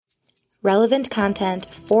Relevant content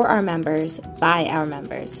for our members by our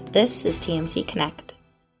members. This is TMC Connect.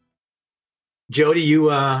 Jody,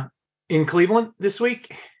 you in Cleveland this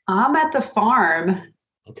week? I'm at the farm.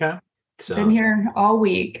 Okay. So been here all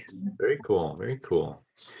week. Very cool. Very cool.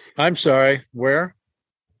 I'm sorry, where?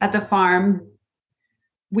 At the farm.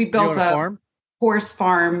 We built a farm? horse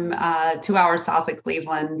farm 2 hours south of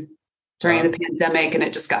Cleveland during the pandemic, and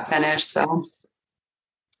it just got finished. So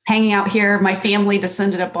hanging out here, my family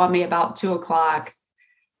descended up on me about 2:00.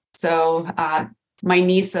 So my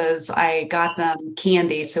nieces, I got them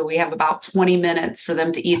candy. So we have about 20 minutes for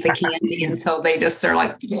them to eat the candy until they just are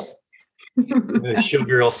like. The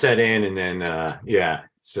sugar will set in and then,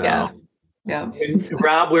 So, yeah. And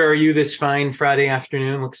Rob, where are you this fine Friday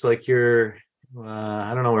afternoon? Looks like you're,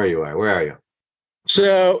 I don't know where you are. Where are you?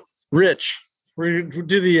 So, Rich, we're going to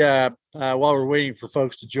do the, while we're waiting for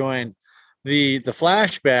folks to join, the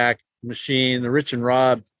flashback machine, the Rich and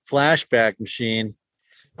Rob flashback machine.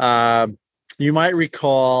 You might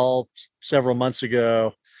recall several months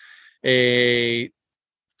ago, a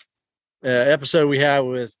episode we had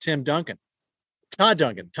with Todd Duncan, not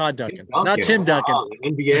Tim Duncan. Oh,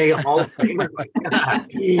 NBA Hall of Famer.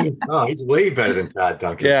 Oh, he's way better than Todd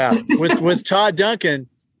Duncan. Yeah, with Todd Duncan,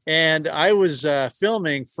 and I was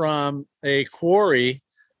filming from a quarry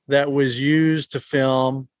that was used to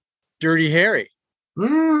film Dirty Harry.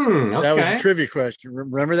 Okay. That was a trivia question.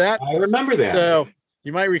 Remember that? I remember that. So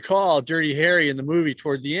you might recall Dirty Harry in the movie.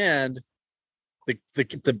 Toward the end,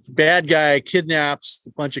 the bad guy kidnaps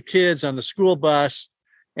a bunch of kids on the school bus,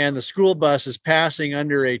 and the school bus is passing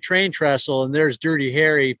under a train trestle, and there's Dirty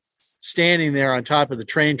Harry standing there on top of the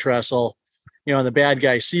train trestle, and the bad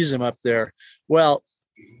guy sees him up there. Well,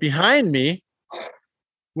 behind me,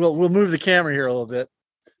 we'll move the camera here a little bit.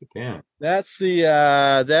 Yeah. That's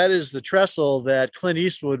that is the trestle that Clint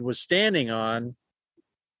Eastwood was standing on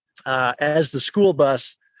as the school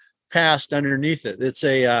bus passed underneath it. It's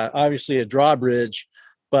obviously a drawbridge,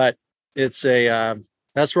 but it's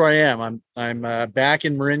that's where I am. I'm back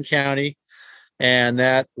in Marin County, and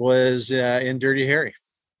that was in Dirty Harry.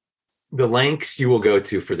 The lengths you will go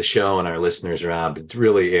to for the show and our listeners, Rob, it's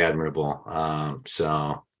really admirable.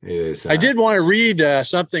 So it is. I did want to read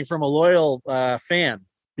something from a loyal fan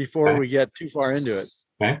before we get too far into it.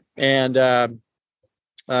 Okay. And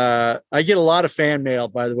I get a lot of fan mail,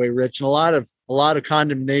 by the way, Rich, and a lot of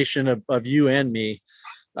condemnation of you and me,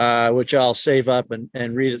 which I'll save up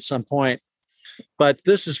and read at some point. But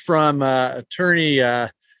this is from attorney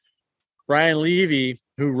Brian Levy,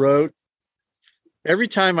 who wrote, "Every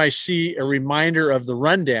time I see a reminder of the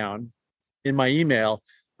rundown in my email,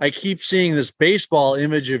 I keep seeing this baseball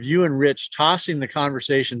image of you and Rich tossing the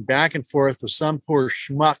conversation back and forth with some poor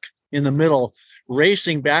schmuck in the middle,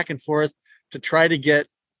 racing back and forth to try to get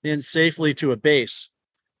in safely to a base.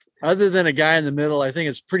 Other than a guy in the middle, I think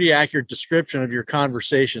it's a pretty accurate description of your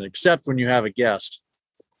conversation, except when you have a guest."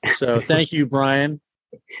 So thank you, Brian.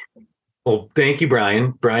 Well, thank you,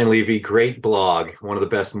 Brian. Brian Levy, great blog. One of the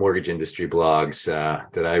best mortgage industry blogs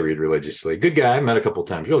that I read religiously. Good guy. Met a couple of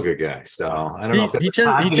times. Real good guy. So I don't know if that was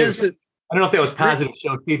positive. I don't know if that was positive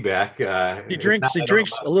show feedback. He drinks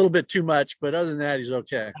a little bit too much, but other than that, he's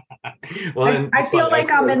okay. Well, I feel like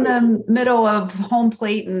I'm in the middle of home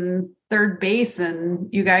plate and third base, and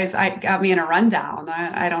you guys got me in a rundown.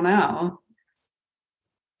 I don't know.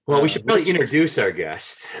 Well, we should probably introduce our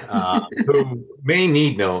guest, who may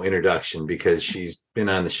need no introduction because she's been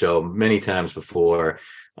on the show many times before.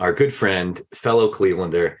 Our good friend, fellow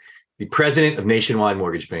Clevelander, the president of Nationwide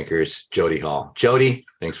Mortgage Bankers, Jody Hall. Jody,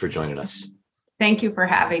 thanks for joining us. Thank you for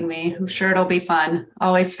having me. I'm sure it'll be fun.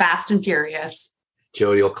 Always fast and furious.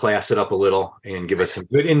 Jody will class it up a little and give us some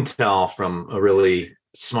good intel from a really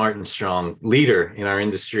smart and strong leader in our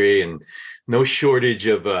industry, and no shortage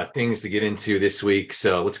of things to get into this week.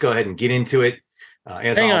 So let's go ahead and get into it.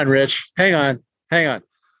 Hang on, Rich. Hang on.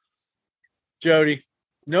 Jody,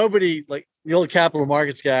 nobody, like the old capital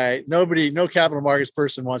markets guy, no capital markets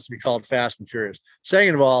person wants to be called fast and furious.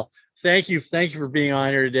 Second of all, thank you for being on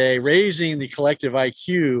here today, raising the collective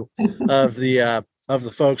IQ of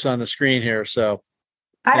the folks on the screen here. So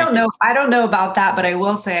I don't know about that, but I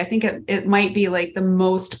will say, I think it might be like the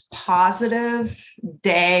most positive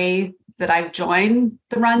day that I've joined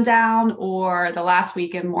the rundown, or the last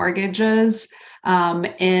week in mortgages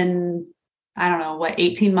in, I don't know,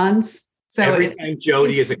 18 months. So every time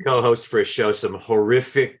Jody is a co-host for a show, some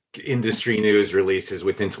horrific industry news releases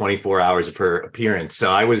within 24 hours of her appearance.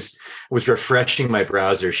 So I was refreshing my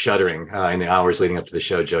browser, shuddering in the hours leading up to the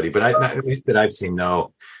show, Jody. But at least that I've seen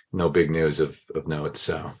no big news of note.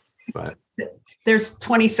 So, but there's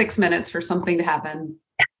 26 minutes for something to happen.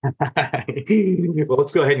 Well,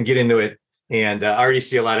 let's go ahead and get into it. And I already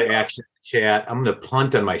see a lot of action in the chat. I'm going to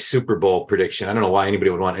punt on my Super Bowl prediction. I don't know why anybody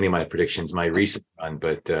would want any of my predictions, my recent run,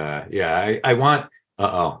 but I want.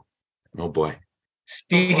 Oh boy.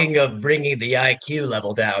 Speaking of bringing the IQ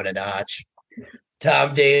level down a notch,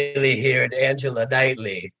 Tom Daly here and Angela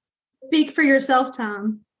Knightley. Speak for yourself,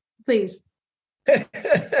 Tom, please.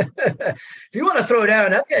 If you want to throw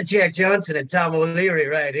down, I've got Jack Johnson and Tom O'Leary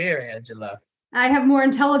right here, Angela. I have more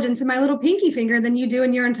intelligence in my little pinky finger than you do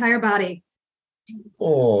in your entire body.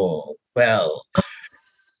 Oh, well,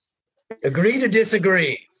 agree to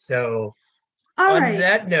disagree. So All on right.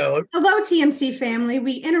 that note, Hello, TMC family.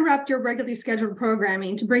 We interrupt your regularly scheduled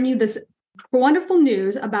programming to bring you this wonderful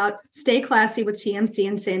news about Stay Classy with TMC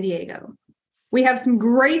in San Diego. We have some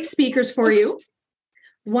great speakers for you.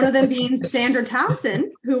 One of them being Sandra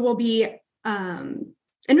Townsend, who will be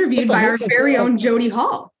interviewed by our very own Jody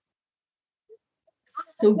Hall.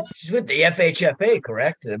 So she's with the FHFA,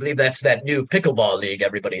 correct? I believe that's that new pickleball league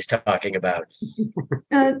everybody's talking about.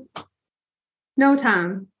 no,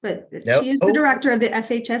 Tom, but Nope. she is the director of the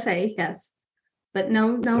FHFA, yes. But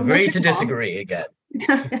no. Agree no to disagree again.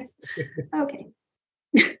 Okay.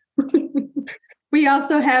 We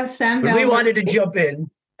also have Sam But we Bell. wanted to jump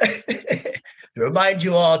in to remind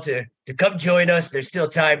you all to come join us. There's still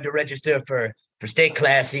time to register for Stay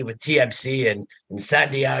Classy with TMC in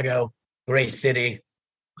San Diego. Great city.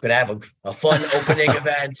 Gonna have a fun opening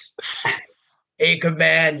event.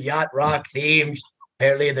 Anchorman, yacht rock themed.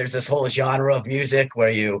 Apparently there's this whole genre of music where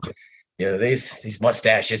you know these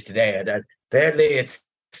mustaches today. And apparently it's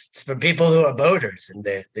for people who are boaters and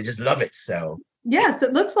they just love it. So Yes,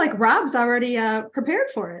 it looks like Rob's already prepared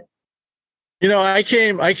for it. You know, I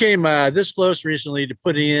came this close recently to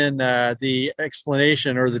putting in the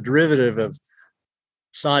explanation or the derivative of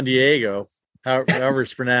San Diego, however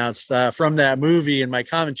it's pronounced, from that movie in my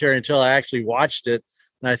commentary until I actually watched it.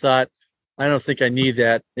 And I thought, I don't think I need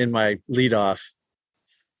that in my leadoff.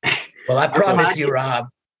 well, I promise you, Rob,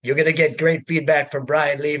 you're going to get great feedback from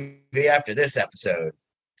Brian Levy after this episode.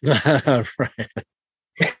 Right.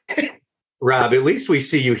 Rob, at least we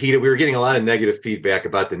see you heated. We were getting a lot of negative feedback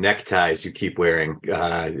about the neckties you keep wearing.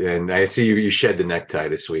 And I see you shed the necktie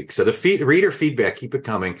this week. So the reader feedback, keep it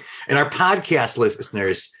coming. And our podcast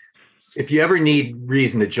listeners, if you ever need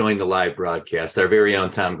reason to join the live broadcast, our very own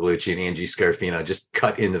Tom Gallucci and Angie Scarfino just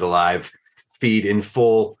cut into the live feed in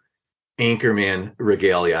full Anchorman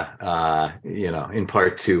regalia, in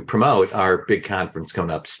part to promote our big conference coming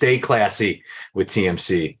up, Stay Classy with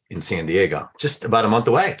TMC in San Diego, just about a month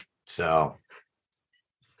away. So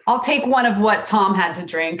I'll take one of what Tom had to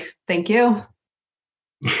drink. Thank you.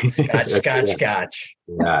 Scotch.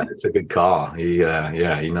 Yeah, it's a good call. He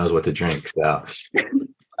knows what to drink. So,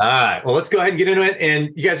 all right. Well, let's go ahead and get into it.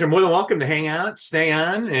 And you guys are more than welcome to hang out, stay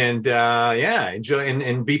on, and enjoy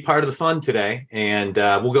and be part of the fun today. And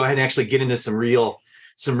we'll go ahead and actually get into some real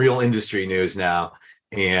industry news now.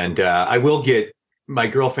 And I will get. My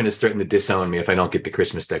girlfriend is threatened to disown me if I don't get the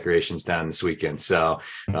Christmas decorations down this weekend. So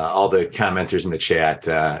all the commenters in the chat,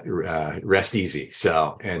 rest easy.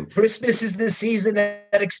 So, and Christmas is the season that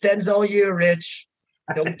extends all year, Rich.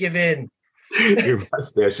 Don't give in. Your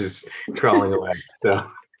mustache is crawling away. So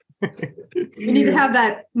You need to have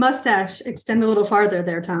that mustache extend a little farther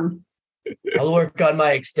there, Tom. I'll work on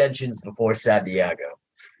my extensions before San Diego.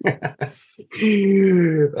 All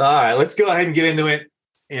right, let's go ahead and get into it.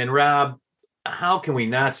 And Rob, how can we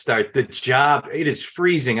not start the job? It is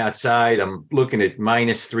freezing outside. I'm looking at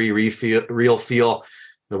 -3 real feel,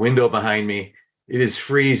 the window behind me. It is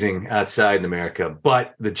freezing outside in America,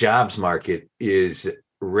 but the jobs market is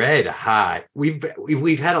red hot. We've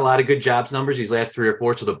had a lot of good jobs numbers these last 3 or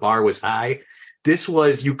 4, so the bar was high.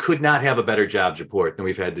 You could not have a better jobs report than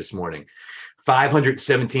we've had this morning.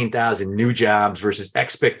 517,000 new jobs versus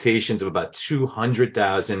expectations of about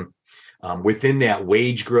 200,000. Within that,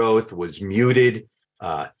 wage growth was muted,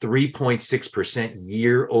 3.6%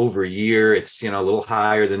 year over year. It's a little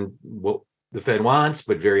higher than what the Fed wants,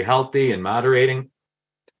 but very healthy and moderating.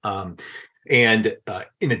 And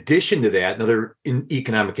in addition to that, another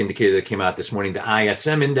economic indicator that came out this morning, the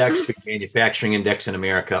ISM index, big manufacturing index in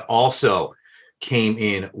America, also came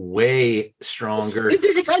in way stronger. And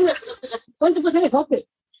what's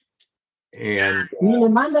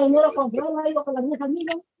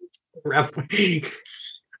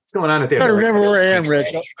going on at that? I remember where I am,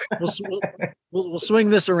 Rich. We'll swing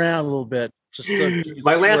this around a little bit.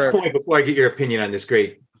 My last point before I get your opinion on this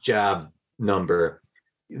great job number,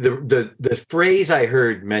 the phrase I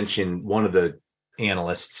heard mentioned, one of the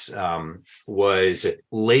analysts, was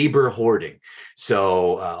labor hoarding.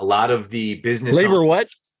 So a lot of the business labor what?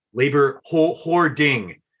 labor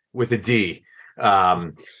hoarding with a D.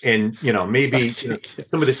 And, maybe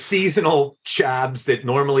some of the seasonal jobs that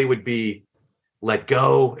normally would be let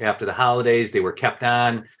go after the holidays, they were kept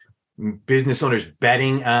on. Business owners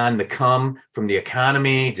betting on the come from the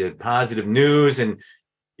economy to positive news. And,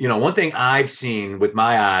 one thing I've seen with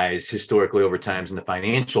my eyes historically over times in the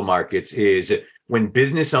financial markets is when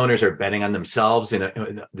business owners are betting on themselves in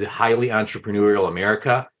the highly entrepreneurial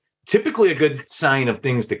America, typically a good sign of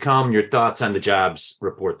things to come. Your thoughts on the jobs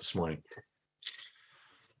report this morning?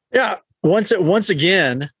 Yeah. Once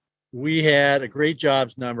again, we had a great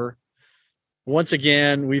jobs number. Once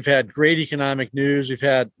again, we've had great economic news. We've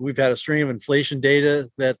had a string of inflation data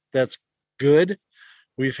that's good.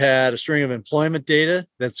 We've had a string of employment data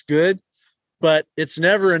that's good, but it's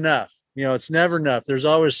never enough. It's never enough. There's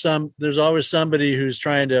always somebody who's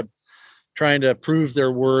trying to prove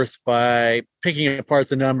their worth by picking apart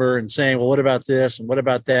the number and saying, well, what about this and what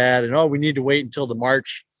about that? And we need to wait until the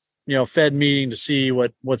March, Fed meeting to see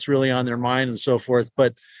what's really on their mind and so forth.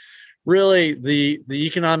 But really, the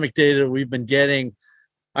economic data we've been getting,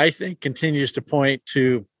 I think, continues to point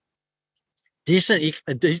to a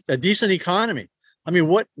decent economy. I mean,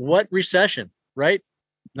 what recession, right?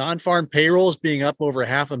 Non-farm payrolls being up over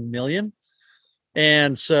 500,000,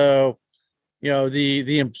 and so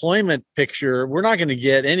the employment picture, we're not going to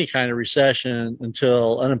get any kind of recession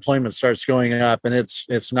until unemployment starts going up, and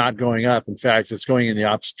it's not going up. In fact, it's going in the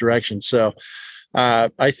opposite direction. So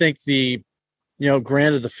I think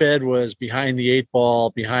granted, the Fed was behind the eight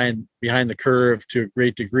ball, behind the curve to a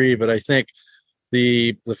great degree, but I think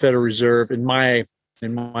the Federal Reserve, in my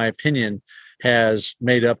opinion, has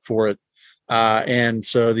made up for it, and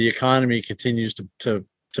so the economy continues to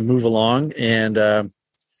move along and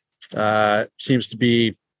seems to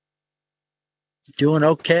be doing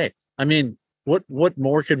okay. I mean, what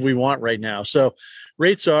more could we want right now? So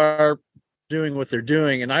rates are doing what they're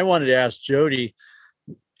doing, and I wanted to ask Jody.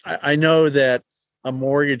 I know that a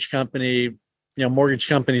mortgage company, mortgage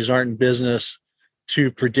companies aren't in business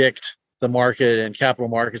to predict the market, and capital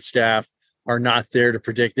market staff are not there to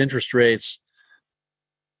predict interest rates.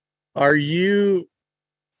 Are you,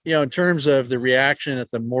 in terms of the reaction at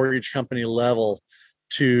the mortgage company level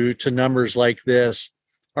to numbers like this,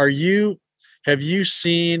 have you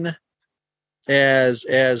seen as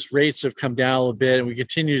rates have come down a little bit and we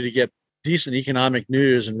continue to get decent economic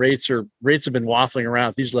news and rates have been waffling around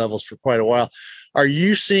at these levels for quite a while, are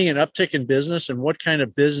you seeing an uptick in business? And what kind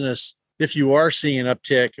of business, if you are seeing an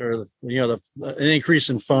uptick or an increase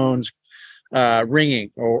in phones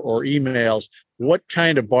ringing or emails, what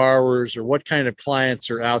kind of borrowers or what kind of clients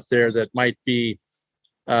are out there that might be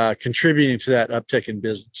contributing to that uptick in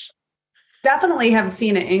business? Definitely have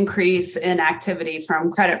seen an increase in activity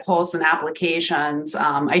from credit pulls and applications.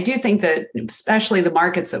 I do think that, especially the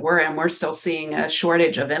markets that we're in, we're still seeing a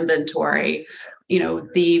shortage of inventory.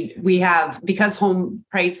 Because home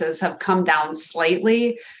prices have come down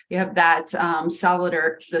slightly, you have that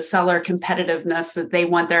seller competitiveness that they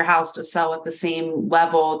want their house to sell at the same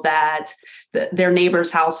level that their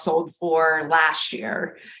neighbor's house sold for last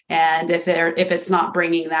year. And if it's not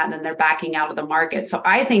bringing that, then they're backing out of the market. So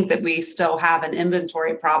I think that we still have an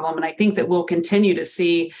inventory problem. And I think that we'll continue to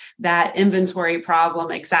see that inventory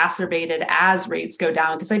problem exacerbated as rates go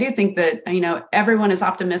down. Because I do think that, everyone is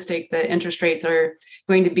optimistic that interest rates are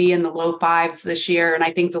going to be in the low fives this year. And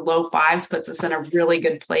I think the low fives puts us in a really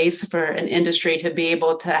good place for an industry to be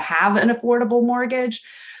able to have an affordable mortgage,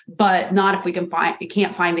 but not if we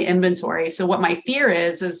can't find the inventory. So what my fear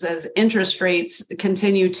is as interest rates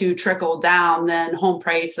continue to trickle down, then home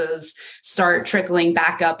prices start trickling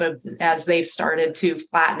back up as they've started to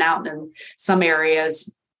flatten out in some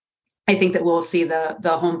areas. I think that we'll see the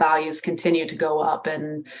home values continue to go up.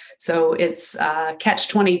 And so it's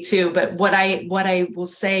catch-22. But what I will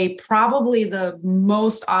say, probably the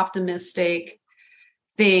most optimistic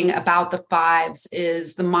thing about the fives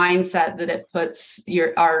is the mindset that it puts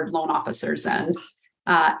our loan officers in.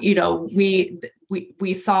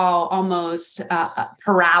 We saw almost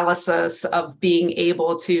paralysis of being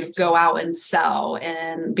able to go out and sell,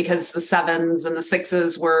 and because the sevens and the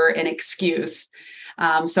sixes were an excuse.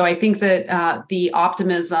 So I think that the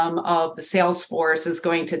optimism of the sales force is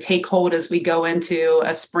going to take hold as we go into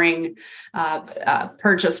a spring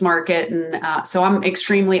purchase market. And so I'm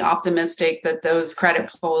extremely optimistic that those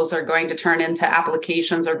credit pulls are going to turn into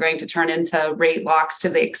applications, are going to turn into rate locks to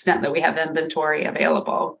the extent that we have inventory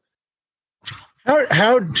available.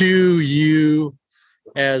 How do you,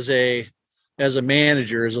 as a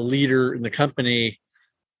manager, as a leader in the company,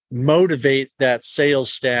 motivate that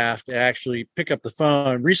sales staff to actually pick up the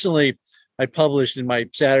phone? Recently, I published in my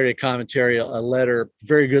Saturday commentary a letter,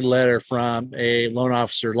 very good letter from a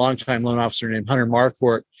longtime loan officer named Hunter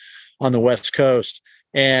Marquardt on the West Coast.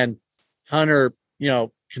 And Hunter,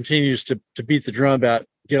 continues to beat the drum about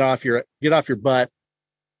get off your butt,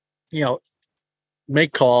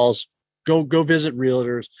 make calls, go visit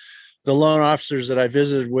realtors. The loan officers that I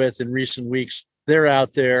visited with in recent weeks, they're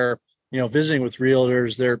out there, visiting with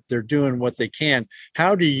realtors. They're doing what they can.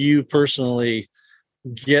 How do you personally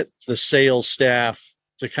get the sales staff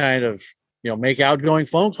to kind of, make outgoing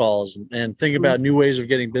phone calls and think about new ways of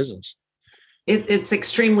getting business? It's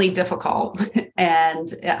extremely difficult.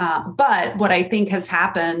 And, but what I think has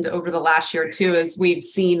happened over the last year too, is we've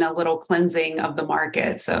seen a little cleansing of the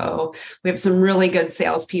market. So we have some really good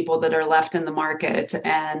salespeople that are left in the market.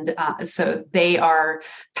 And so they are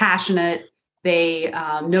passionate. They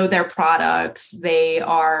know their products. They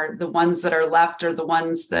are the ones that are left are the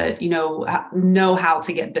ones that, know how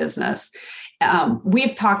to get business.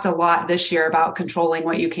 We've talked a lot this year about controlling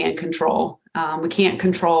what you can control. We can't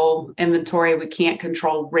control inventory. We can't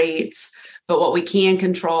control rates, but what we can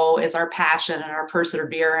control is our passion and our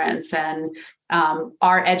perseverance and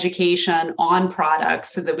our education on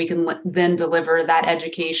products so that we can then deliver that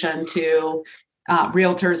education to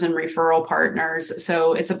realtors and referral partners.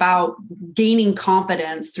 So it's about gaining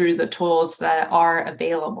confidence through the tools that are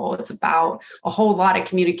available. It's about a whole lot of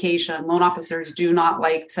communication. Loan officers do not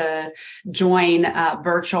like to join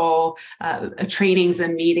virtual trainings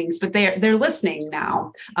and meetings, but they're listening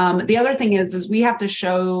now. The other thing is we have to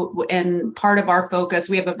show, and part of our focus,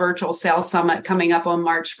 we have a virtual sales summit coming up on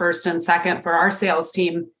March 1st and 2nd for our sales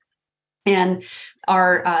team. And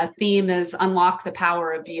our theme is Unlock the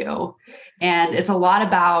Power of You. And it's a lot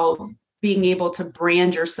about being able to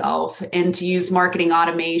brand yourself and to use marketing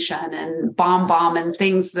automation and BombBomb and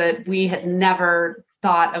things that we had never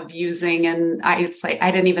thought of using. And it's like, I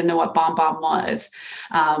didn't even know what BombBomb was.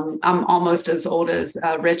 I'm almost as old as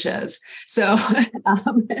Rich is. So,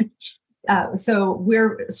 so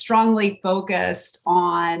we're strongly focused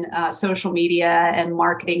on social media and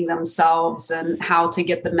marketing themselves and how to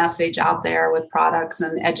get the message out there with products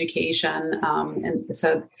and education. And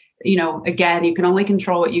so, again, you can only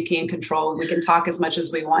control what you can control. We can talk as much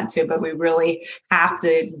as we want to, but we really have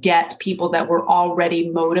to get people that were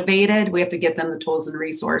already motivated. We have to get them the tools and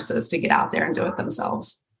resources to get out there and do it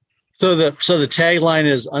themselves. So the tagline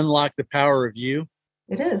is Unlock the Power of You.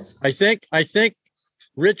 It is. I think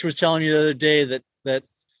Rich was telling me the other day that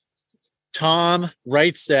Tom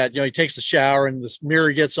writes that, he takes a shower and this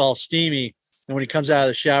mirror gets all steamy. And when he comes out of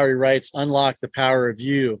the shower, he writes, Unlock the Power of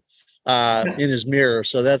You in his mirror.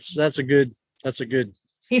 So that's a good.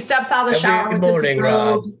 He steps out of the shower with his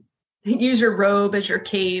robe. Use your robe as your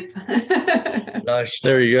cape. Lush,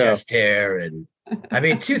 there you go. Chest hair. And I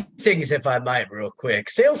mean, two things, if I might, real quick.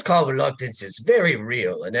 Sales call reluctance is very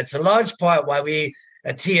real. And it's a large part why we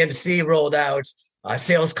at TMC rolled out our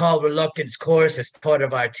sales call reluctance course as part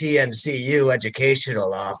of our TMCU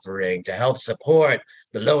educational offering to help support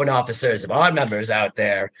the loan officers of our members out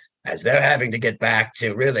there as they're having to get back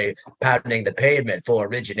to really pounding the pavement for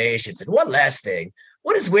originations. And one last thing,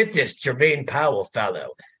 what is with this Jermaine Powell fellow?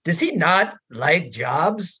 Does he not like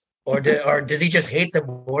jobs or does he just hate the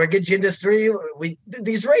mortgage industry?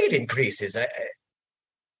 These rate increases.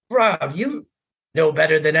 Rob, you know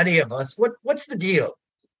better than any of us. What's the deal?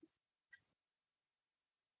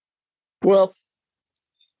 Well,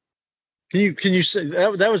 can you say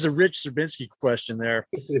that was a Rich Serbinsky question there?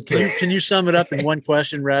 Can you sum it up in one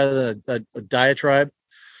question rather than a diatribe?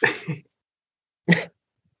 It's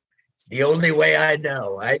the only way I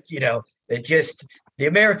know. The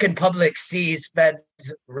American public sees Fed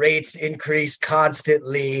rates increase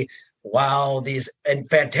constantly while these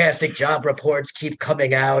fantastic job reports keep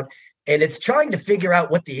coming out, and it's trying to figure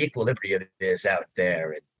out what the equilibrium is out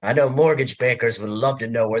there. And I know mortgage bankers would love to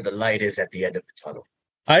know where the light is at the end of the tunnel.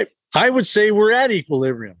 I would say we're at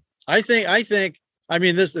equilibrium. I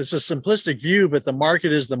mean, this is a simplistic view, but the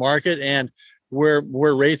market is the market, and where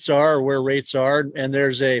rates are, and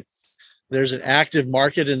there's an active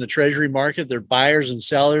market in the treasury market. There are buyers and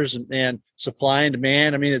sellers and supply and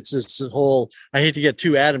demand. I mean, it's this whole, I hate to get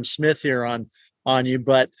too Adam Smith here on you,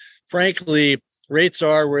 but frankly, rates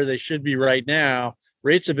are where they should be right now.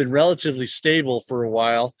 Rates have been relatively stable for a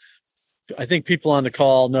while. I think people on the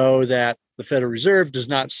call know that the Federal Reserve does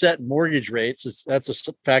not set mortgage rates. That's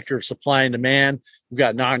a factor of supply and demand. You've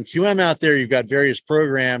got non-QM out there. You've got various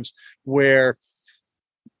programs where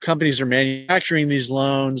companies are manufacturing these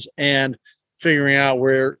loans and figuring out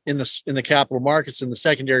where in the capital markets, in the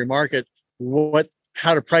secondary market, what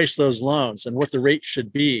how to price those loans and what the rate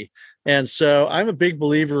should be. And so I'm a big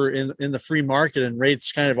believer in the free market, and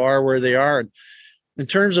rates kind of are where they are. And in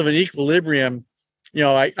terms of an equilibrium,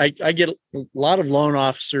 I get a lot of loan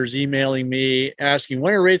officers emailing me asking,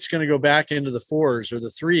 when are rates going to go back into the 4s or the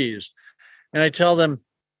 3s? And I tell them,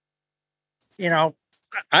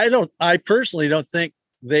 I personally don't think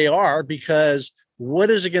they are, because what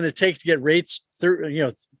is it going to take to get rates,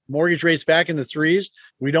 mortgage rates back in the 3s?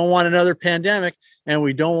 We don't want another pandemic, and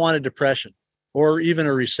we don't want a depression or even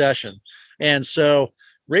a recession. And so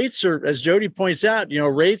rates are, as Jody points out,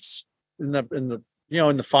 rates in the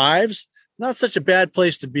 5s, not such a bad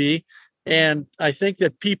place to be. And I think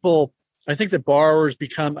that borrowers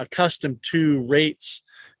become accustomed to rates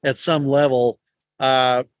at some level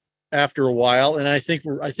after a while. And I think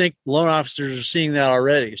loan officers are seeing that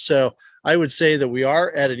already. So I would say that we are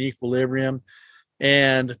at an equilibrium.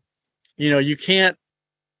 And, you can't,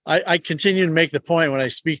 I continue to make the point when I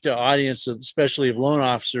speak to audiences, especially of loan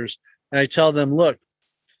officers, and I tell them, look,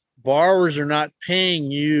 borrowers are not paying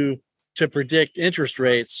you to predict interest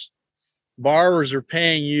rates. Borrowers are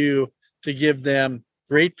paying you to give them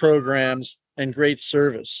great programs and great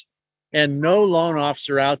service. And no loan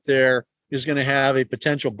officer out there is going to have a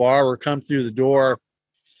potential borrower come through the door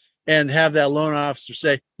and have that loan officer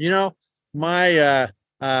say,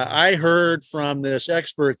 I heard from this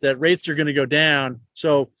expert that rates are going to go down.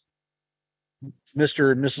 So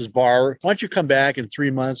Mr. and Mrs. Borrower, why don't you come back in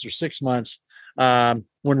 3 months or 6 months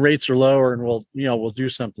when rates are lower, and we'll do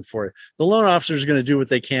something for you. The loan officer is going to do what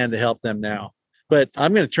they can to help them now. But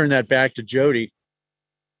I'm going to turn that back to Jody.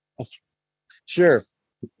 Sure.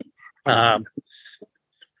 How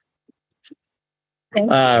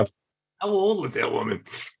old was that woman?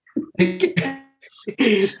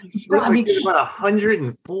 She's like about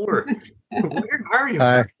 104. Where are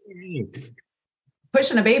you?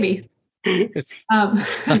 Pushing a baby.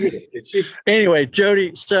 Anyway,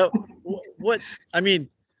 Jody, so I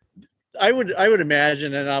would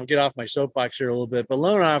imagine, and I'll get off my soapbox here a little bit, but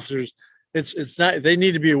loan officers, it's not, they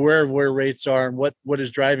need to be aware of where rates are and what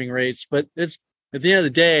is driving rates, but it's, at the end of the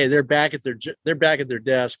day, they're back at their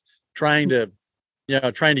desk trying to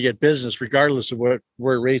get business regardless of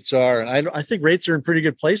where rates are. And I think rates are in pretty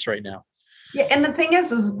good place right now. Yeah. And the thing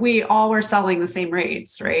is we all were selling the same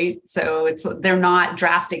rates, right? So they're not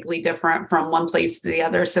drastically different from one place to the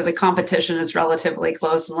other. So the competition is relatively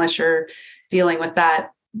close, unless you're dealing with that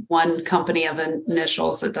one company of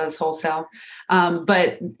initials that does wholesale.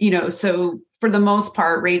 But so for the most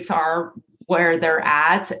part, rates are where they're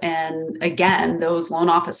at. And again, those loan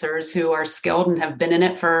officers who are skilled and have been in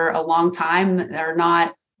it for a long time, they're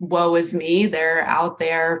not woe is me. They're out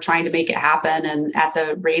there trying to make it happen, and at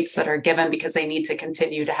the rates that are given, because they need to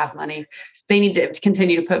continue to have money. They need to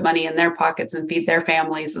continue to put money in their pockets and feed their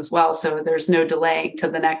families as well. So there's no delaying to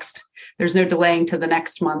the next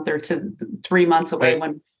month or to 3 months away, right,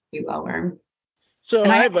 when we lower. So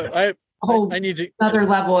I need another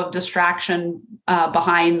level of distraction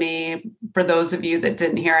behind me. For those of you that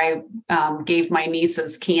didn't hear, I gave my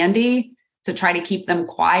nieces candy to try to keep them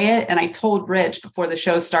quiet. And I told Rich before the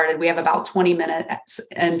show started, we have about 20 minutes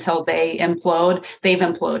until they implode. They've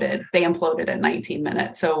imploded. They imploded at 19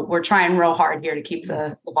 minutes. So we're trying real hard here to keep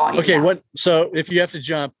the volume down. So if you have to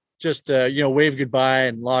jump, just wave goodbye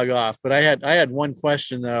and log off. But I had one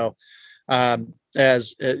question though,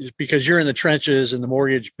 because you're in the trenches in the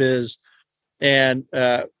mortgage biz, and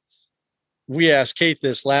we asked Kate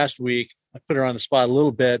this last week. I put her on the spot a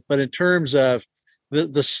little bit, but in terms of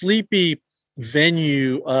the sleepy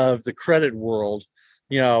venue of the credit world,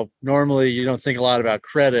 normally you don't think a lot about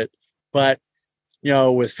credit, but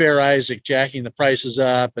with Fair Isaac jacking the prices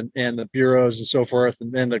up and the bureaus and so forth,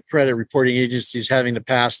 and the credit reporting agencies having to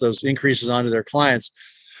pass those increases on to their clients,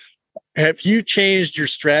 have you changed your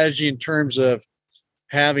strategy in terms of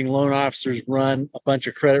having loan officers run a bunch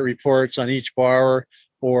of credit reports on each borrower,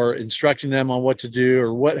 or instructing them on what to do,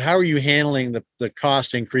 or how are you handling the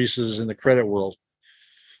cost increases in the credit world?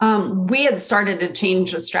 We had started to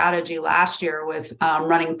change the strategy last year with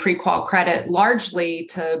running pre-qual credit, largely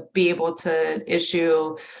to be able to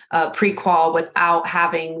issue pre-qual without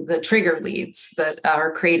having the trigger leads that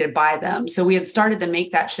are created by them. So we had started to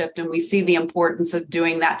make that shift, and we see the importance of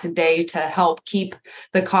doing that today to help keep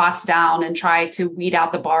the costs down and try to weed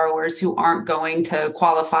out the borrowers who aren't going to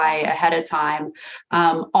qualify ahead of time.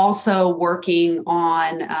 Also working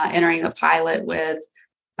on entering a pilot with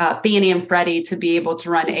Fannie and Freddie to be able to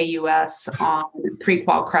run AUS on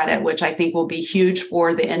pre-qual credit, which I think will be huge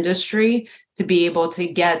for the industry to be able to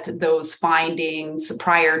get those findings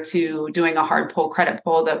prior to doing a hard pull credit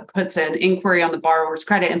pull that puts an inquiry on the borrower's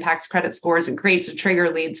credit, impacts credit scores, and creates a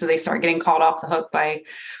trigger lead. So they start getting called off the hook by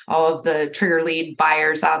all of the trigger lead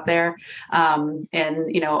buyers out there.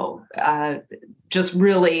 Just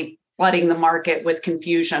really flooding the market with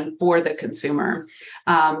confusion for the consumer.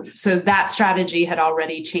 So that strategy had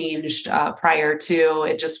already changed prior to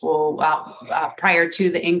it. Just will prior to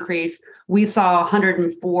the increase. We saw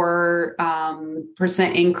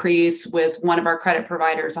 104% increase with one of our credit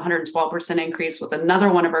providers, 112% increase with another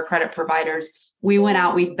one of our credit providers. We went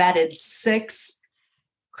out, we vetted 6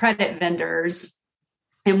 credit vendors,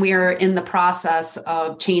 and we are in the process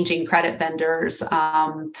of changing credit vendors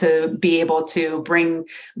to be able to bring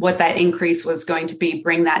what that increase was going to be,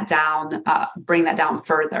 bring that down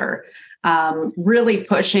further. Really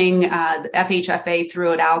pushing the FHFA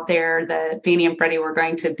threw it out there that Fannie and Freddie were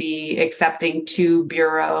going to be accepting 2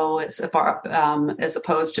 bureau as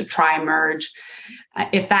opposed to tri-merge.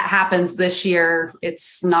 If that happens this year,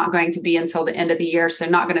 it's not going to be until the end of the year. So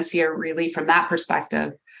not going to see a relief from that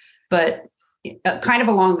perspective. But kind of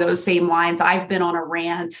along those same lines, I've been on a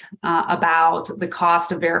rant about the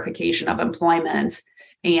cost of verification of employment.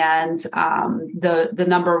 And the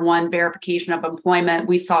number one verification of employment,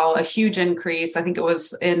 we saw a huge increase. I think it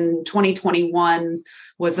was in 2021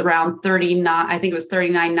 was around 39. I think it was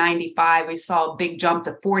 39.95. We saw a big jump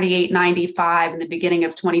to 48.95 in the beginning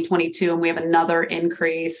of 2022, and we have another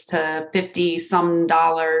increase to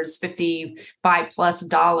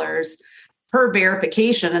 $55+ per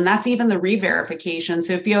verification, and that's even the re-verification.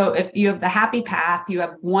 So if you have the happy path, you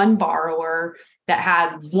have one borrower that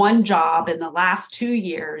had one job in the last 2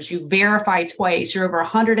 years, you verify twice, you're over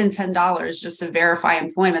 $110 just to verify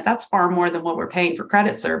employment. That's far more than what we're paying for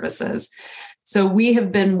credit services. So we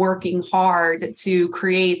have been working hard to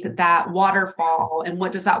create that waterfall. And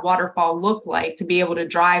what does that waterfall look like to be able to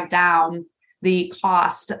drive down the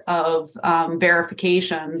cost of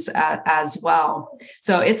verifications as well.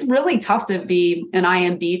 So it's really tough to be an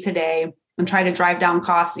IMB today and try to drive down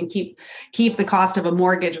costs and keep the cost of a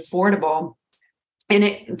mortgage affordable. And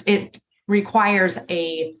it requires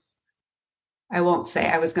it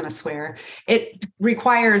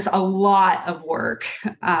requires a lot of work.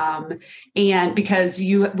 And because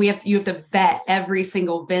you have to vet every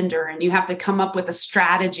single vendor, and you have to come up with a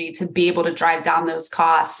strategy to be able to drive down those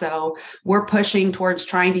costs. So we're pushing towards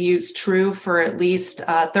trying to use True for at least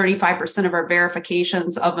 35% of our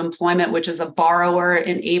verifications of employment, which is a borrower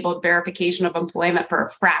enabled verification of employment for a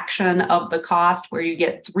fraction of the cost, where you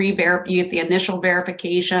get you get the initial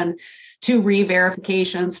verification, 2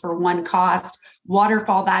 re-verifications for one cost,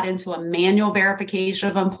 waterfall that into a manual verification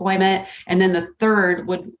of employment. And then the third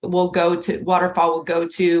will go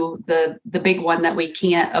to the big one that we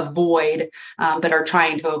can't avoid, but are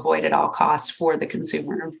trying to avoid at all costs for the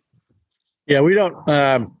consumer. Yeah, we don't,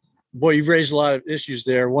 boy, you've raised a lot of issues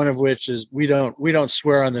there. One of which is we don't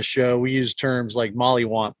swear on the show. We use terms like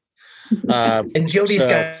mollywomp. And Jody's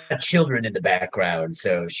got children in the background,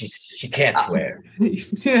 so she can't swear.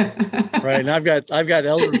 Right, and I've got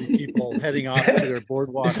elderly people heading off to their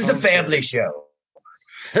boardwalk. This is a family show.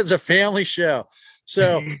 It's a family show.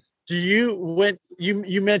 So, you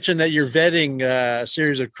mentioned that you're vetting a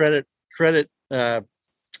series of credit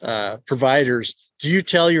providers. Do you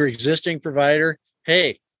tell your existing provider,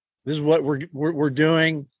 "Hey, this is what we're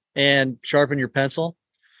doing," and sharpen your pencil?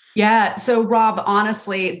 Yeah. So Rob,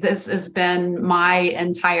 honestly, this has been my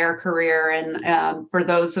entire career. And for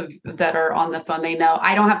those that are on the phone, they know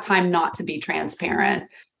I don't have time not to be transparent.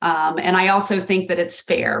 And I also think that it's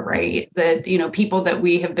fair, right? That, people that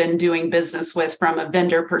we have been doing business with from a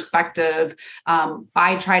vendor perspective,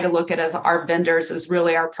 I try to look at as our vendors as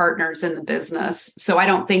really our partners in the business. So I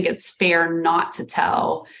don't think it's fair not to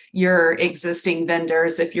tell your existing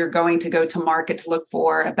vendors if you're going to go to market to look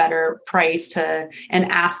for a better price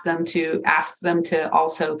and ask them to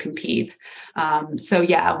also compete. So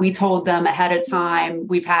yeah, we told them ahead of time.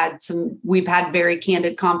 We've had very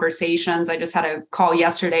candid conversations. I just had a call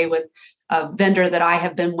yesterday with a vendor that I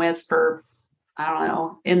have been with for, I don't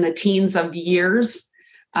know, in the teens of years.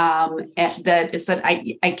 That said,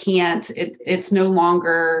 I can't, it's no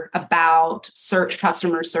longer about search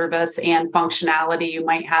customer service and functionality. You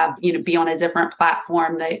might have, be on a different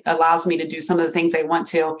platform that allows me to do some of the things I want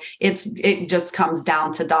to. It just comes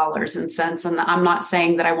down to dollars and cents. And I'm not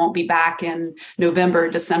saying that I won't be back in November,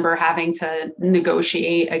 December, having to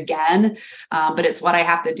negotiate again. But it's what I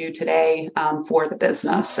have to do today, for the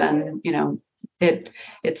business. And,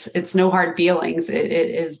 it's no hard feelings. It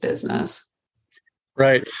is business.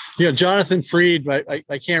 Right. Jonathan Freed, I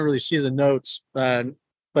can't really see the notes, but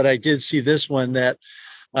I did see this one that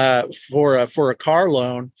for a car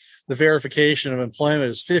loan, the verification of employment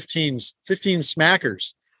is 15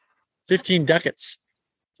 smackers, 15 ducats.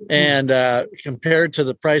 And compared to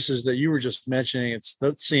the prices that you were just mentioning,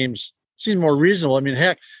 that seems more reasonable. I mean,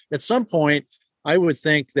 heck, at some point, I would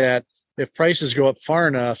think that if prices go up far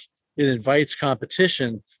enough, it invites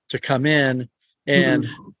competition to come in and.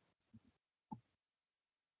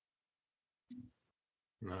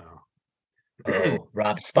 Oh,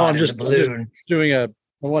 Rob spotted the balloon. I'm just doing I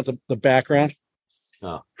want the background.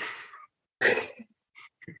 Oh.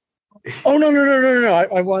 Oh, no.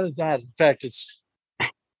 I wanted that. In fact, it's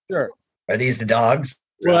sure. Are these the dogs?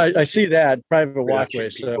 Well, I see that private walkway.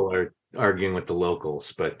 People are arguing with the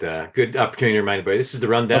locals, but good opportunity to remind everybody. This is the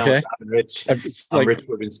rundown. Okay. With Rob and Rich. I'm Rich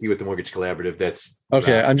Levinsky with the Mortgage Collaborative. That's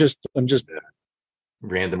okay. I'm just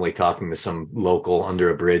randomly talking to some local under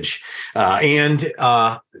a bridge, and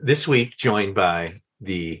this week joined by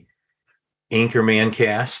the Anchorman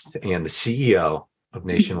cast and the CEO of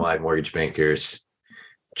Nationwide Mortgage Bankers,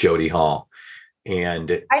 Jody Hall.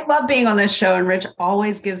 And I love being on this show, and Rich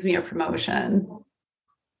always gives me a promotion.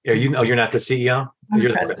 Yeah, you're not the CEO. I'm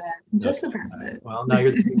you're the president. Just the president. Well, now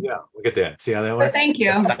you're the CEO. Look at that. See how that works? But thank you.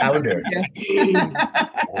 Founder.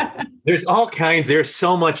 There's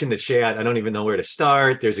so much in the chat. I don't even know where to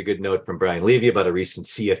start. There's a good note from Brian Levy about a recent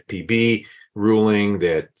CFPB ruling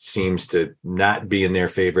that seems to not be in their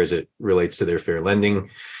favor as it relates to their fair lending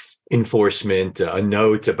enforcement. A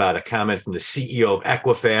note about a comment from the CEO of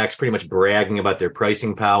Equifax, pretty much bragging about their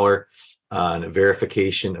pricing power on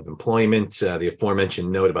verification of employment. The aforementioned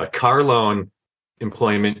note about car loan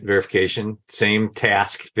employment verification, same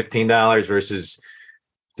task, $15 versus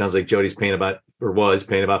sounds like Jody's paying about, or was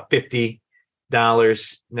paying about $50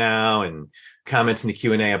 now, and comments in the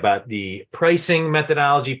Q&A about the pricing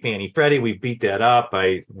methodology, Fannie Freddie. We beat that up.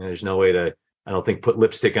 There's no way to, I don't think, put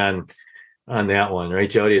lipstick on that one, right,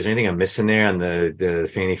 Jody? Is there anything I'm missing there on the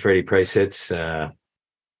Fannie Freddie price hits? About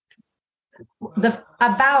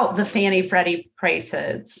the Fannie Freddie price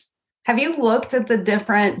hits. Have you looked at the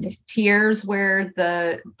different tiers where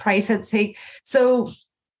the price hits take? So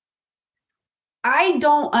I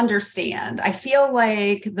don't understand. I feel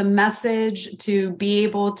like the message to be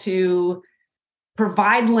able to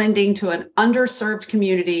provide lending to an underserved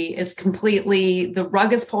community is completely, the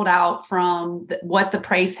rug is pulled out from what the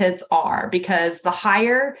price hits are, because the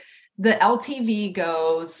higher the LTV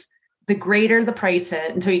goes, the greater the price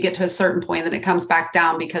hit until you get to a certain point, then it comes back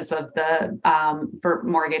down because of the for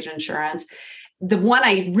mortgage insurance. The one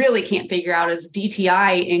I really can't figure out is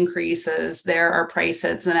DTI increases, there are price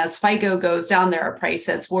hits. And as FICO goes down, there are price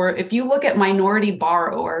hits. Where if you look at minority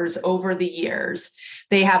borrowers over the years,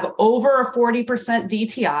 they have over a 40%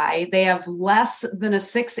 DTI, they have less than a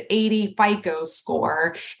 680 FICO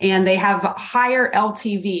score, and they have higher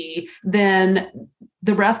LTV than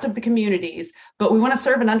the rest of the communities. But we want to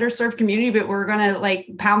serve an underserved community, but we're going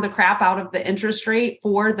to pound the crap out of the interest rate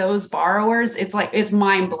for those borrowers. It's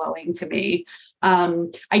mind blowing to me.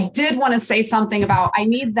 I did want to say something about, I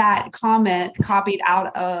need that comment copied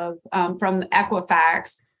out of from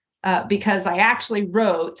Equifax, because I actually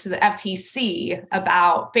wrote to the FTC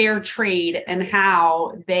about fair trade and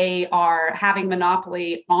how they are having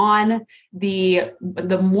monopoly on the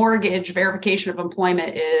mortgage verification of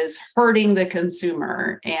employment is hurting the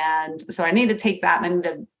consumer. And so I need to take that,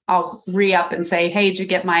 and I'll re-up and say, hey, did you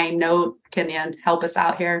get my note? Can you help us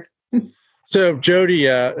out here? So Jody,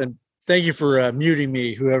 and thank you for muting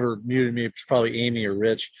me. Whoever muted me, it's probably Amy or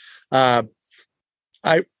Rich.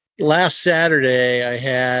 Last Saturday, I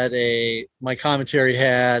had my commentary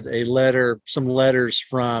had some letters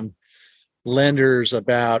from lenders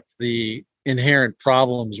about the inherent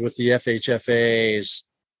problems with the FHFA's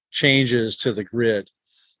changes to the grid.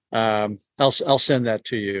 I'll send that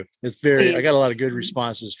to you. I got a lot of good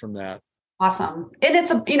responses from that. Awesome. And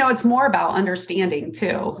it's more about understanding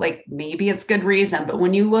too. Maybe it's good reason, but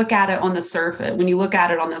when you look at it on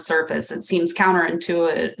the surface, it seems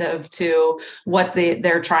counterintuitive to what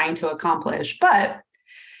they're trying to accomplish. But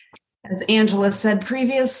as Angela said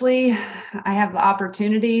previously, I have the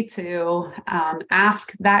opportunity to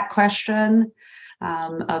ask that question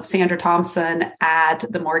of Sandra Thompson at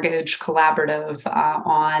the Mortgage Collaborative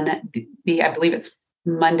on I believe it's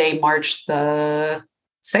Monday, March the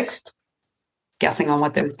 6th. Guessing on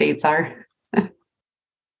what those dates are.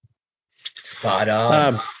 Spot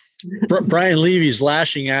on. Brian Levy's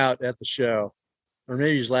lashing out at the show, or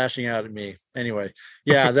maybe he's lashing out at me. Anyway,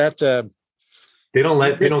 yeah, that they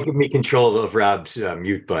don't give me control of Rob's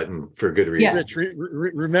mute button for good reason. Rich,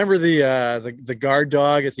 remember the guard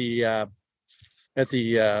dog at the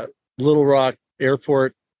Little Rock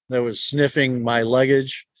Airport that was sniffing my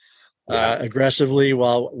luggage? aggressively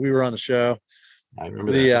while we were on the show. I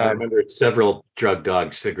remember that. I remember several drug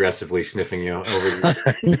dogs aggressively sniffing you over.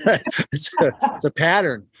 It's a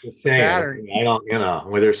pattern. Just saying, pattern. I don't,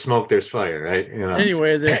 where there's smoke, there's fire, right?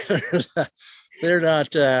 Anyway, they're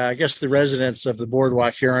not. I guess the residents of the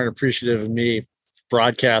boardwalk here aren't appreciative of me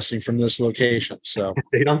broadcasting from this location. So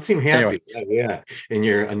they don't seem happy. Anyway. Yeah, and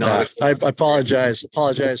you're another. I apologize.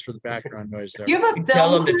 Apologize for the background noise there. Do you have a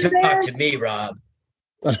tell them to talk to me, Rob.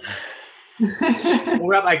 Well,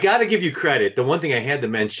 Rob, I got to give you credit. The one thing I had to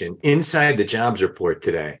mention inside the jobs report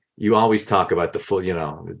today, you always talk about the full,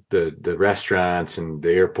 the restaurants and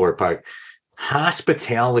the airport park.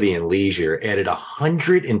 Hospitality and leisure added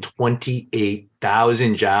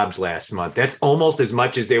 128,000 jobs last month. That's almost as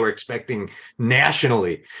much as they were expecting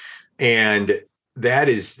nationally. And that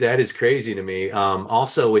is crazy to me.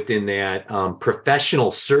 Also within that,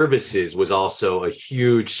 professional services was also a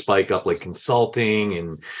huge spike up, like consulting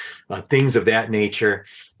and things of that nature.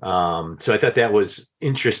 So I thought that was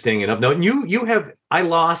interesting enough. No, I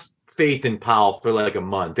lost faith in Powell for like a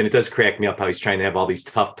month, and it does crack me up how he's trying to have all these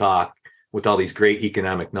tough talk with all these great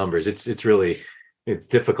economic numbers. It's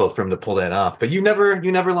difficult for him to pull that off. But you never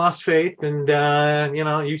lost faith, and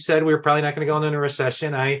you said we were probably not going to go into a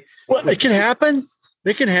recession. Well, it can happen.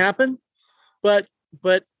 It can happen, but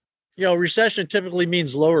recession typically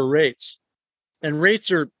means lower rates, and rates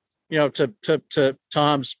are, to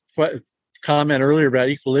Tom's comment earlier about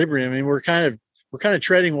equilibrium. I mean, we're kind of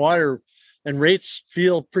treading water, and rates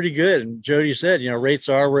feel pretty good. And Jody said, rates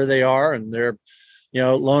are where they are, and they're,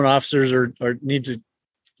 loan officers are need to,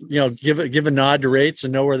 give a nod to rates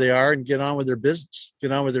and know where they are and get on with their business,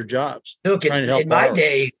 get on with their jobs. Look, in my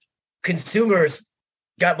day, consumers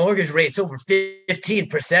got mortgage rates over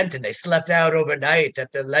 15%, and they slept out overnight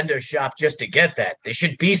at the lender's shop just to get that. They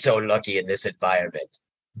should be so lucky in this environment.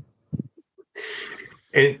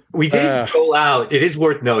 And we did roll out, it is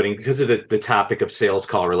worth noting, because of the topic of sales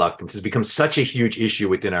call reluctance has become such a huge issue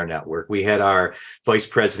within our network. We had our vice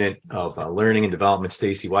president of learning and development,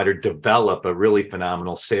 Stacy Wider, develop a really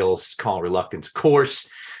phenomenal sales call reluctance course.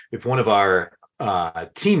 If one of our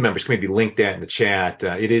team members can maybe link that in the chat,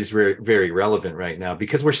 it is very, very relevant right now,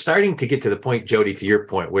 because we're starting to get to the point, Jody, to your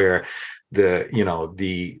point, where the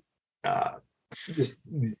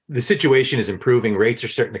situation is improving. Rates are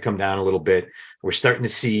starting to come down a little bit. We're starting to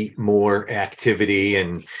see more activity,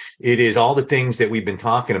 and it is all the things that we've been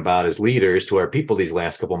talking about as leaders to our people these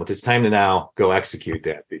last couple of months. It's time to now go execute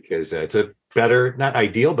that, because it's a better, not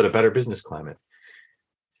ideal, but a better business climate.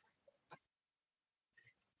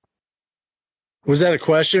 Was that a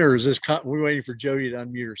question, or is this? We're waiting for Jody to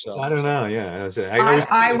unmute herself. I don't know. Yeah,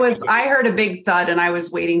 I heard a big thud, and I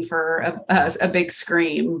was waiting for a big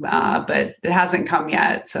scream, but it hasn't come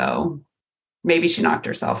yet. So maybe she knocked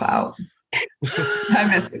herself out. I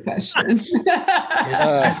missed the question. just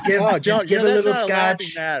give a little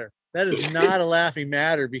scotch. That is not a laughing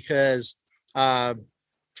matter, because I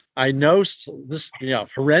know this.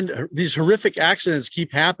 These horrific accidents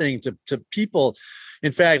keep happening to people.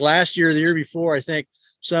 In fact, last year, the year before, I think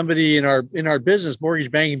somebody in our business, mortgage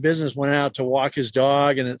banking business, went out to walk his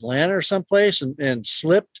dog in Atlanta or someplace and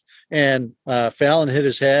slipped and fell and hit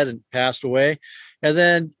his head and passed away. And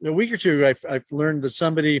then a week or two ago, I've learned that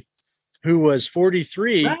somebody who was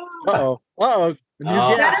 43. That is a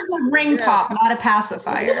ring pop, not a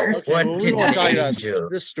pacifier. Okay, we won't talk about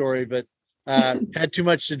this story, but had too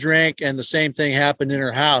much to drink, and the same thing happened in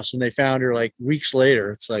her house, and they found her like weeks later.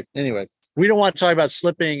 It's like, anyway. We don't want to talk about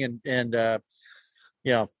slipping and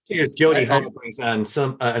Because Jody Hunt brings on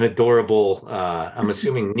an adorable, I'm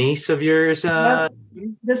assuming, niece of yours. Yep.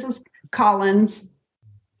 This is Collins.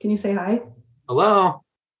 Can you say hi? Hello.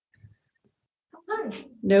 Hi.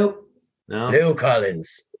 Nope. No,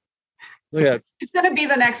 Collins. Look at it's going to be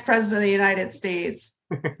the next president of the United States.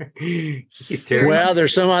 He's terrible. Well,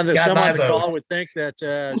 there's someone on the call would think that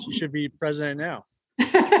she should be president now.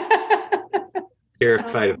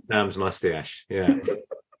 Terrified of Tom's mustache. Yeah.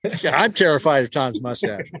 I'm terrified of Tom's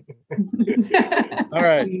mustache. All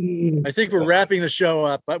right. I think we're wrapping the show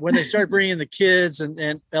up. But when they start bringing the kids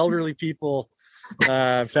and elderly people,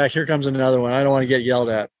 in fact, here comes another one. I don't want to get yelled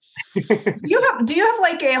at. Do you have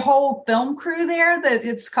like a whole film crew there that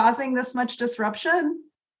it's causing this much disruption?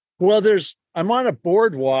 Well, I'm on a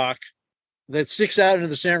boardwalk that sticks out into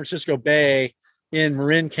the San Francisco Bay in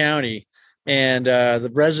Marin County. And the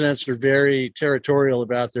residents are very territorial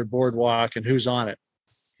about their boardwalk and who's on it.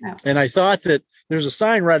 Oh. And I thought that there's a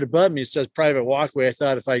sign right above me that says private walkway. I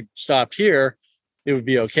thought if I stopped here, it would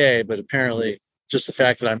be okay. But apparently just the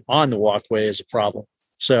fact that I'm on the walkway is a problem.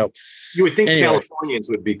 So you would think anyway. Californians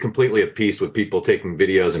would be completely at peace with people taking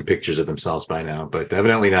videos and pictures of themselves by now, but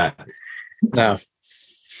evidently not. No.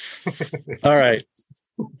 All right.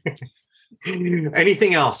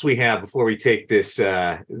 Anything else we have before we take this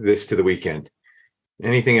this to the weekend?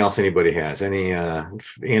 Anything else anybody has? Any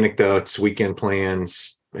anecdotes, weekend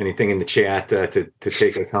plans, anything in the chat to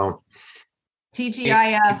take us home?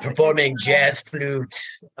 TGIF performing jazz flute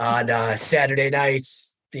on Saturday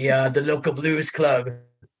nights. The local blues club.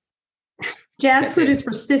 Jazz flute is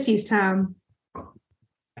for sissies, Tom.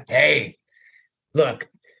 Hey, look,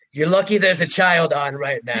 you're lucky there's a child on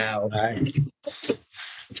right now.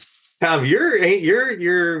 Tom, your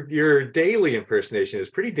daily impersonation is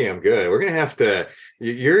pretty damn good. We're gonna have to.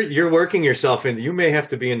 You're working yourself in. You may have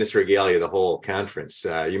to be in this regalia the whole conference.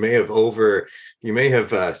 You may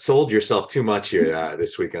have sold yourself too much here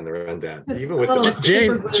this week on the rundown. Even with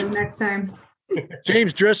James next time.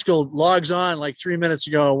 James Driscoll logs on like 3 minutes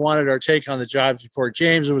ago and wanted our take on the jobs report.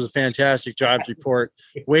 James, it was a fantastic jobs report.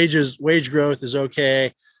 Wage growth is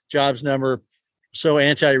okay. Jobs number so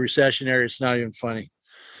anti-recessionary, it's not even funny.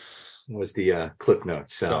 Was the clip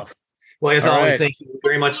notes. So, well, as always, thank you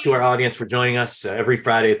very much to our audience for joining us every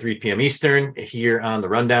Friday at 3 p.m. Eastern here on the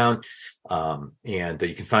Rundown. And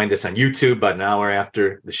you can find us on YouTube about an hour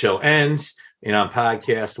after the show ends, and on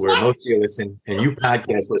podcast where most of you listen. And you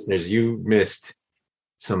podcast listeners, you missed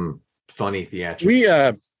some funny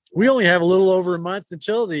theatrics. We only have a little over a month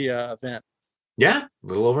until the event. Yeah, a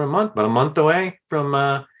little over a month, about a month away from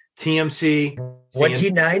TMC.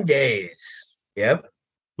 29 days. Yep.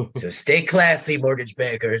 So stay classy, mortgage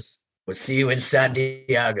bankers. We'll see you in San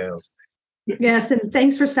Diego. Yes, and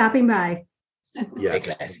thanks for stopping by. Yes. Stay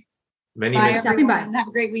classy. Bye, Stopping by. everyone. Have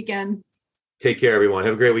a great weekend. Take care, everyone.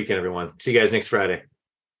 Have a great weekend, everyone. See you guys next Friday.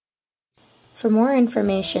 For more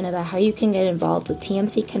information about how you can get involved with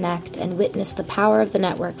TMC Connect and witness the power of the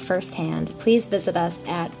network firsthand, please visit us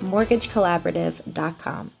at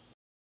mortgagecollaborative.com.